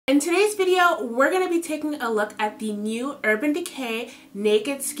In today's video, we're going to be taking a look at the new Urban Decay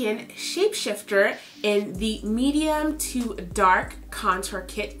Naked Skin Shapeshifter in the medium to dark contour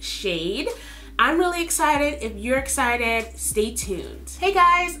kit shade. I'm really excited. If you're excited, stay tuned. Hey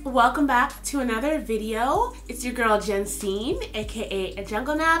guys, welcome back to another video. It's your girl Jensine, aka a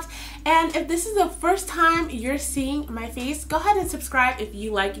Jungle Naps. And if this is the first time you're seeing my face, go ahead and subscribe if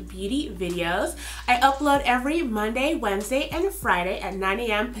you like beauty videos. I upload every Monday, Wednesday, and Friday at 9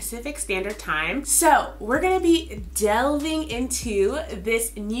 a.m. Pacific Standard Time. So we're gonna be delving into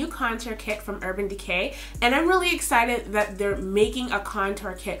this new contour kit from Urban Decay, and I'm really excited that they're making a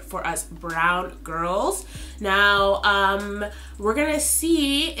contour kit for us brown girls. Now, we're gonna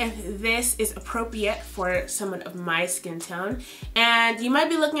see if this is appropriate for someone of my skin tone. And you might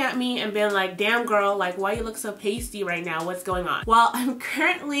be looking at me and being like, damn girl, like why you look so pasty right now? What's going on? Well, I'm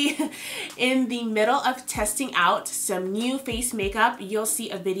currently in the middle of testing out some new face makeup. You'll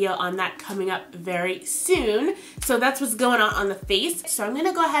see a video on that coming up very soon. So that's what's going on the face. So I'm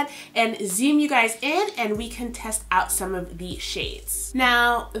gonna go ahead and zoom you guys in and we can test out some of the shades.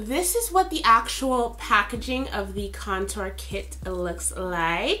 Now, this is what the actual packaging of the contour kit looks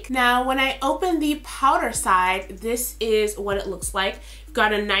like. Now, when I open the powder side, this is what it looks like. You've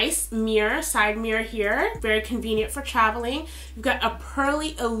got a nice mirror, side mirror here, very convenient for traveling. We've got a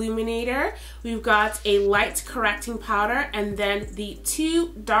pearly illuminator. We've got a light correcting powder, and then the two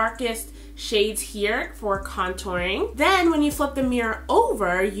darkest shades here for contouring. Then when you flip the mirror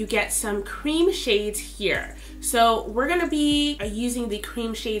over, you get some cream shades here. So we're gonna be using the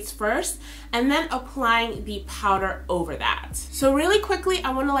cream shades first and then applying the powder over that. So really quickly,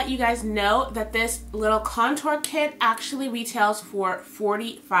 I wanna let you guys know that this little contour kit actually retails for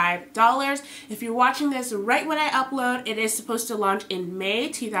 $45. If you're watching this right when I upload, it is supposed to launch in May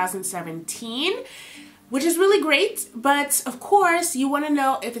 2017. Which is really great, but of course you want to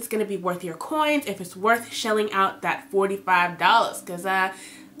know if it's going to be worth your coins, if it's worth shelling out that $45, because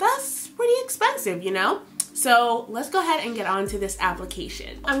that's pretty expensive, you know? So let's go ahead and get on to this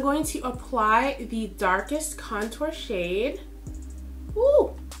application. I'm going to apply the darkest contour shade.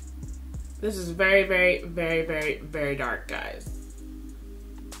 Woo! This is very, very, very, very, very dark, guys.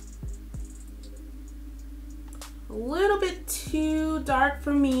 A little bit too dark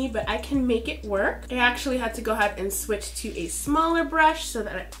for me, but I can make it work. I actually had to go ahead and switch to a smaller brush so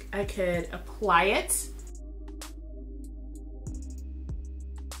that I could apply it.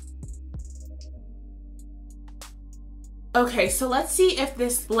 Okay, so let's see if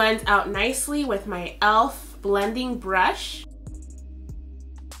this blends out nicely with my e.l.f. blending brush.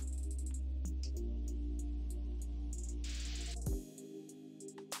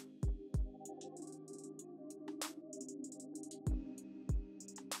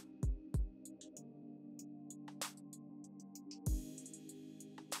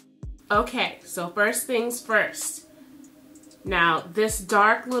 Okay, so first things first. Now, this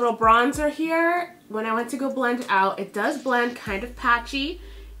dark little bronzer here, when I went to go blend it out, it does blend kind of patchy.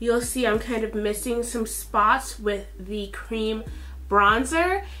 You'll see I'm kind of missing some spots with the cream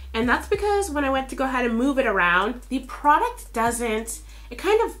bronzer, and that's because when I went to go ahead and move it around, the product doesn't, it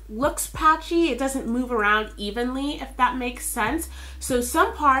kind of looks patchy. It doesn't move around evenly, if that makes sense. So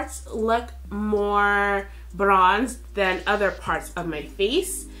some parts look more bronzed than other parts of my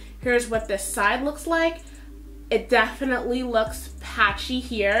face. Here's what this side looks like. It definitely looks patchy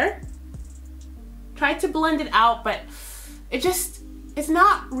here. Tried to blend it out, but it's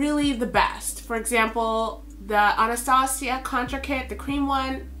not really the best. For example, the Anastasia contour kit, the cream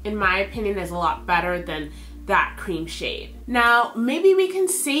one, in my opinion, is a lot better than that cream shade. Now, maybe we can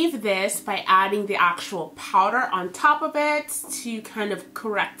save this by adding the actual powder on top of it to kind of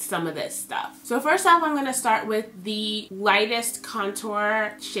correct some of this stuff. So first off, I'm gonna start with the lightest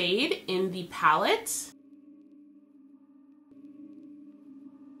contour shade in the palette.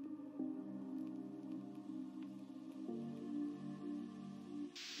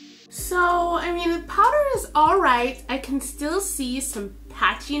 So, I mean, the powder is all right. I can still see some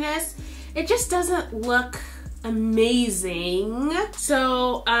patchiness. It just doesn't look amazing.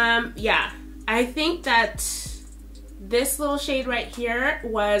 So, yeah, I think that this little shade right here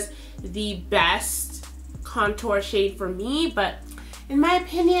was the best contour shade for me, but in my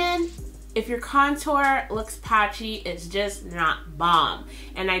opinion, if your contour looks patchy, it's just not bomb.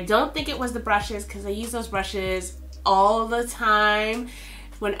 And I don't think it was the brushes, because I use those brushes all the time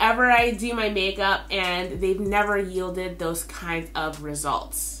whenever I do my makeup, and they've never yielded those kinds of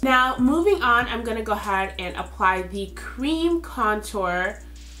results. Now, moving on, I'm gonna go ahead and apply the cream contour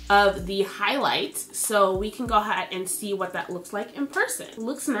of the highlight so we can go ahead and see what that looks like in person. It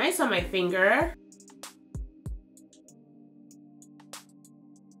looks nice on my finger.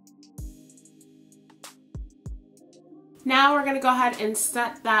 Now we're gonna go ahead and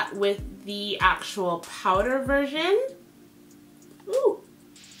set that with the actual powder version. Ooh.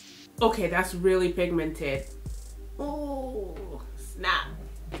 Okay, that's really pigmented. Ooh, snap.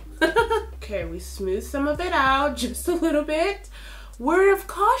 Okay, we smooth some of it out just a little bit. Word of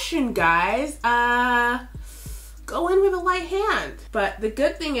caution, guys. Go in with a light hand. But the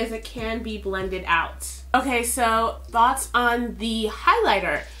good thing is it can be blended out. Okay, so thoughts on the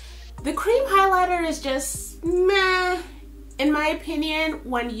highlighter. The cream highlighter is just meh. In my opinion,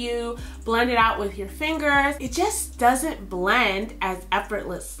 when you blend it out with your fingers, it just doesn't blend as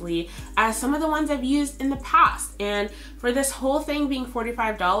effortlessly as some of the ones I've used in the past. And for this whole thing being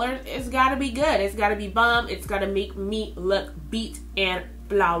 $45, it's gotta be good. It's gotta be bomb. It's gotta make me look beat and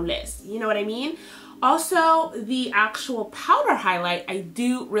flawless. You know what I mean? Also, the actual powder highlight I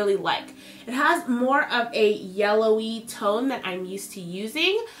do really like. It has more of a yellowy tone that I'm used to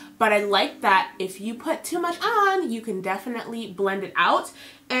using, but I like that if you put too much on, you can definitely blend it out.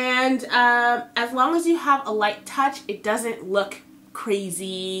 And as long as you have a light touch, it doesn't look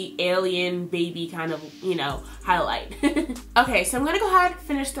crazy alien baby kind of, you know, highlight. Okay, so I'm gonna go ahead and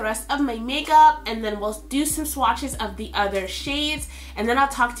finish the rest of my makeup, and then we'll do some swatches of the other shades, and then I'll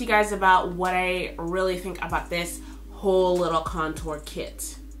talk to you guys about what I really think about this whole little contour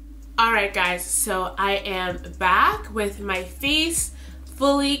kit. Alright guys, so I am back with my face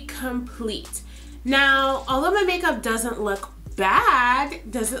fully complete. Now, although my makeup doesn't look bad,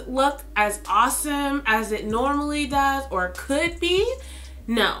 does it look as awesome as it normally does or could be?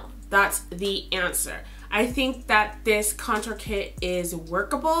 No, that's the answer. I think that this contour kit is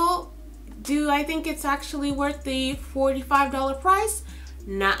workable. Do I think it's actually worth the $45 price?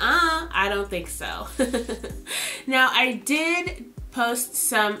 Nuh-uh, I don't think so. Now, I did post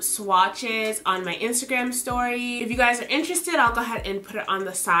some swatches on my Instagram story. If you guys are interested, I'll go ahead and put it on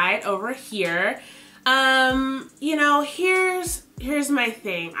the side over here. You know, here's my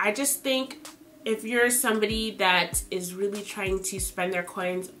thing. I just think if you're somebody that is really trying to spend their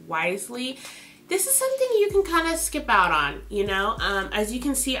coins wisely, this is something you can kind of skip out on, you know? As you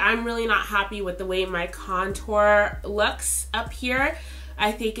can see, I'm really not happy with the way my contour looks up here.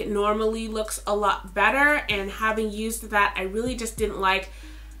 I think it normally looks a lot better, and having used that, I really just didn't like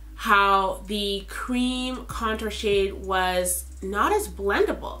how the cream contour shade was not as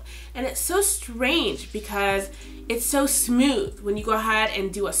blendable. And it's so strange because it's so smooth. When you go ahead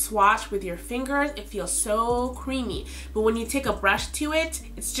and do a swatch with your fingers, it feels so creamy. But when you take a brush to it,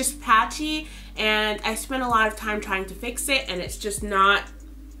 it's just patchy, and I spent a lot of time trying to fix it, and it's just not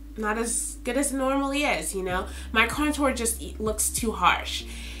as good as it normally is, you know? My contour just looks too harsh.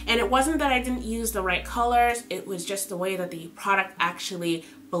 And it wasn't that I didn't use the right colors, it was just the way that the product actually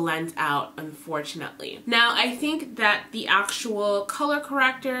blends out, unfortunately. Now, I think that the actual color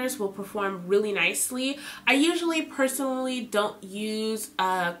correctors will perform really nicely. I usually personally don't use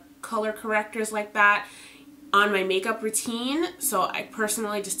color correctors like that on my makeup routine, so I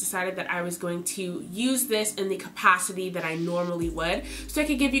personally just decided that I was going to use this in the capacity that I normally would, so I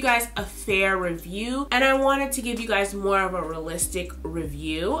could give you guys a fair review, and I wanted to give you guys more of a realistic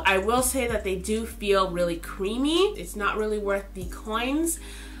review. I will say that they do feel really creamy. It's not really worth the coins,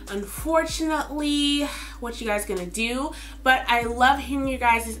 unfortunately. What you guys gonna do? But I love hearing your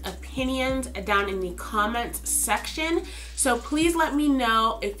guys' opinions down in the comments section. So please let me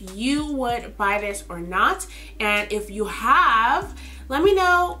know if you would buy this or not. And if you have, let me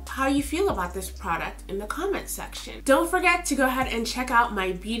know how you feel about this product in the comments section. Don't forget to go ahead and check out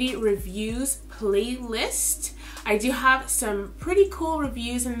my beauty reviews playlist. I do have some pretty cool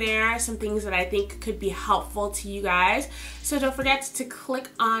reviews in there, some things that I think could be helpful to you guys. So don't forget to click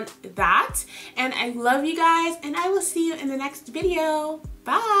on that. And I love you guys, and I will see you in the next video.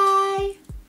 Bye!